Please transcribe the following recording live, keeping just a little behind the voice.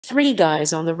Three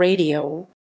Guys on the Radio.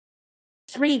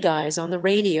 Three Guys on the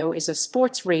Radio is a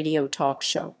sports radio talk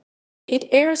show. It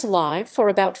airs live for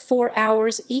about 4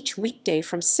 hours each weekday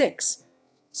from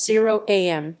 6:00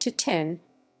 a.m. to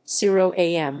 10:00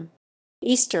 a.m.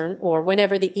 Eastern, or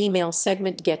whenever the email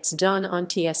segment gets done on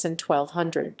TSN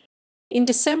 1200. In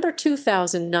December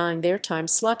 2009, their time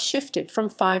slot shifted from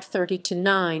 5:30 to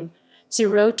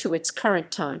 9:00 to its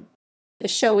current time. The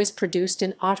show is produced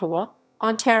in Ottawa,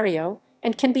 Ontario,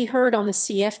 and can be heard on the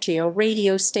CFGO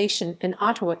radio station in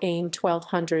Ottawa AM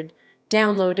 1200,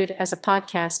 downloaded as a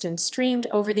podcast and streamed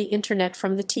over the internet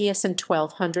from the TSN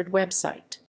 1200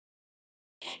 website.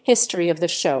 History of the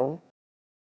show.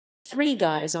 Three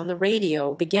Guys on the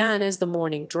Radio began as the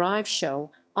morning drive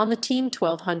show on the Team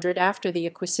 1200 after the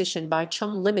acquisition by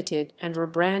Chum Limited and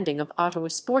rebranding of Ottawa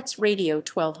Sports Radio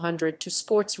 1200 to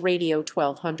Sports Radio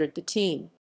 1200 The Team.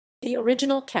 The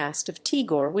original cast of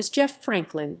Tigor was Jeff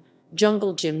Franklin,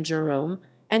 Jungle Jim Jerome,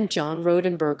 and John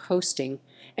Rodenberg hosting,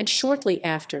 and shortly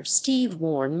after, Steve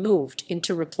Warren moved in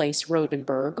to replace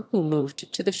Rodenberg, who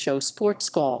moved to the show Sports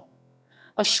Call.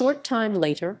 A short time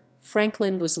later,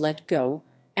 Franklin was let go,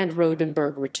 and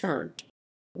Rodenberg returned.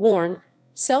 Warren,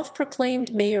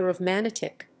 self-proclaimed mayor of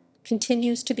Manotick,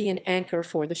 continues to be an anchor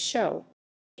for the show.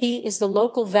 He is the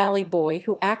local valley boy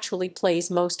who actually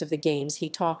plays most of the games he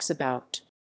talks about.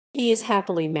 He is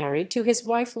happily married to his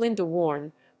wife Linda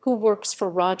Warren, who works for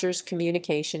Rogers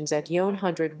Communications at Yonge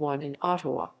 101 in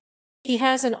Ottawa. He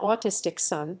has an autistic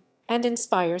son and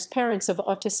inspires parents of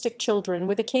autistic children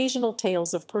with occasional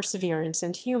tales of perseverance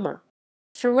and humor.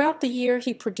 Throughout the year,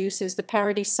 he produces the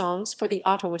parody songs for the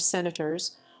Ottawa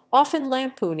Senators, often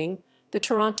lampooning the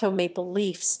Toronto Maple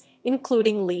Leafs,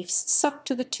 including Leafs Suck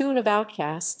to the tune of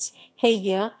Outcasts' Hey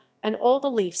Yeah, and All the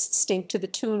Leafs Stink to the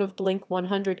tune of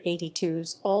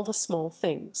Blink-182's All the Small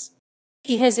Things.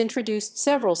 He has introduced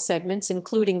several segments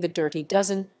including The Dirty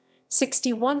Dozen,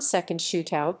 61-Second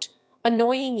Shootout,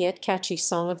 Annoying Yet Catchy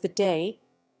Song of the Day,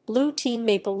 Blue Team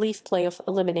Maple Leaf Playoff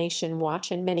Elimination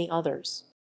Watch, and many others.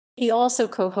 He also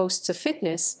co-hosts a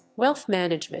fitness, wealth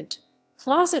management,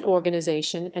 closet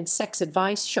organization, and sex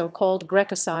advice show called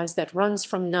Grecocize that runs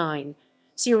from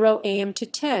 9:00 a.m. to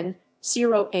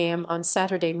 10:00 a.m. on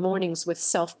Saturday mornings with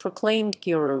self-proclaimed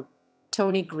guru,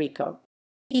 Tony Greco.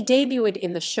 He debuted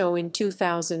in the show in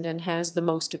 2000 and has the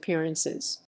most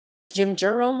appearances. Jim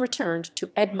Jerome returned to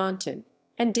Edmonton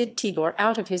and did Tigor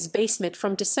out of his basement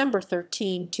from December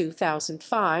 13,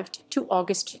 2005 to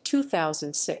August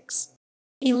 2006.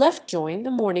 He left join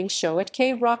the morning show at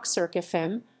K-Rock Cirque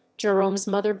FM. Jerome's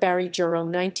mother, Barry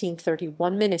Jerome,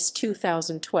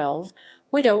 1931–2012,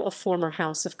 widow of former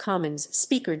House of Commons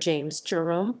Speaker James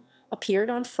Jerome, appeared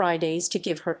on Fridays to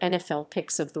give her NFL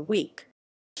picks of the week.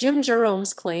 Jim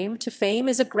Jerome's claim to fame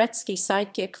is a Gretzky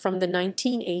sidekick from the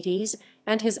 1980s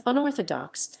and his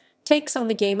unorthodox takes on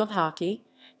the game of hockey,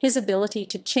 his ability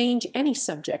to change any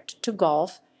subject to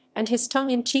golf, and his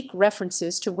tongue-in-cheek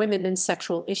references to women and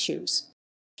sexual issues.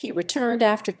 He returned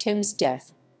after Tim's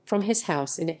death from his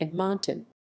house in Edmonton.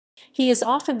 He is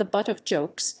often the butt of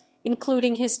jokes,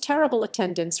 including his terrible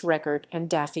attendance record and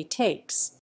daffy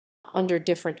takes. Under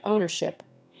different ownership,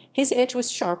 his edge was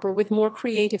sharper with more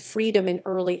creative freedom in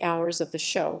early hours of the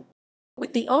show.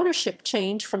 With the ownership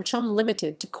change from Chum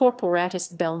Limited to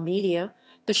corporatist Bell Media,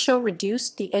 the show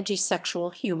reduced the edgy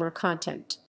sexual humor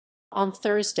content. On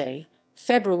Thursday,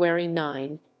 February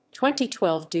 9,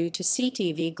 2012, due to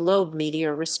CTV Globe Media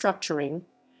restructuring,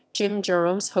 Jim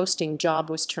Jerome's hosting job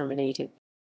was terminated.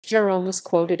 Jerome was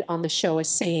quoted on the show as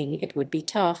saying it would be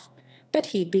tough, but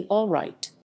he'd be all right.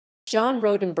 John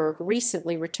Rodenberg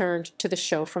recently returned to the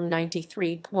show from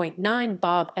 93.9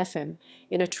 Bob FM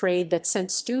in a trade that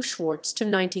sent Stu Schwartz to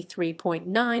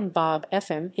 93.9 Bob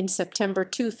FM in September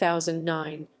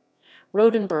 2009,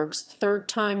 Rodenberg's third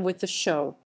time with the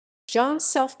show. John's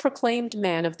self-proclaimed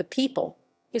man of the people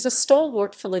is a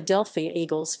stalwart Philadelphia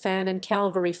Eagles fan and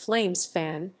Calgary Flames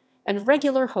fan, and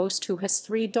regular host who has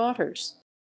 3 daughters.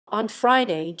 On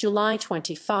Friday, July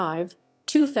 25,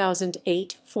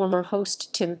 2008, former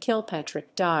host Tim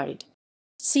Kilpatrick died.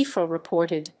 CFRO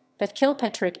reported that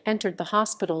Kilpatrick entered the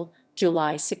hospital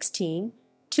July 16,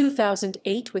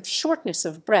 2008 with shortness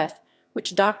of breath,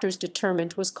 which doctors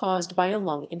determined was caused by a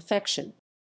lung infection.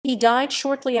 He died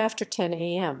shortly after 10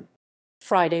 a.m.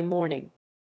 Friday morning.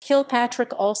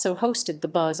 Kilpatrick also hosted The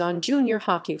Buzz on junior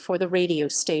hockey for the radio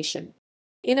station.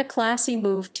 In a classy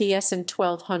move, TSN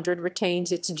 1200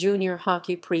 retains its junior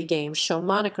hockey pregame show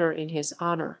moniker in his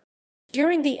honor.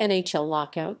 During the NHL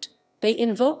lockout, they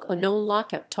invoke a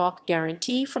no-lockout talk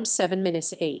guarantee from 7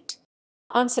 minutes 8.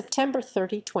 On September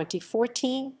 30,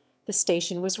 2014, the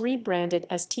station was rebranded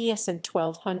as TSN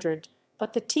 1200,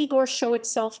 but the Tigor show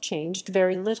itself changed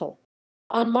very little.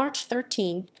 On March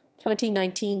 13,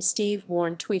 2019, Steve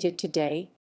Warren tweeted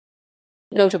today,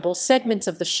 "Notable segments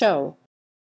of the show.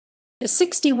 The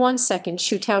 61-second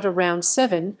shootout around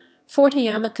 7:40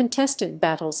 am. A contestant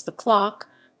battles the clock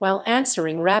while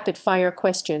answering rapid-fire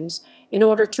questions in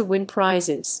order to win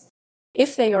prizes.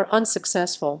 If they are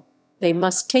unsuccessful, they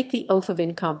must take the oath of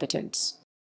incompetence.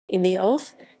 In the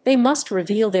oath, they must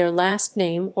reveal their last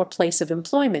name or place of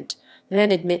employment, then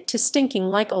admit to stinking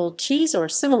like old cheese or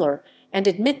similar, and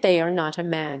admit they are not a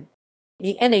man."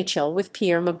 The NHL with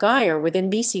Pierre Maguire. With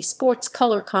NBC Sports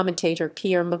color commentator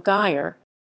Pierre Maguire,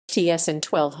 TSN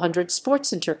 1200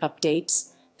 SportsCenter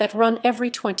updates that run every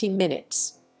 20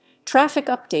 minutes. Traffic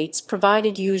updates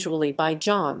provided usually by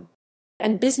John.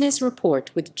 And Business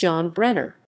Report with John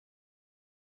Brenner.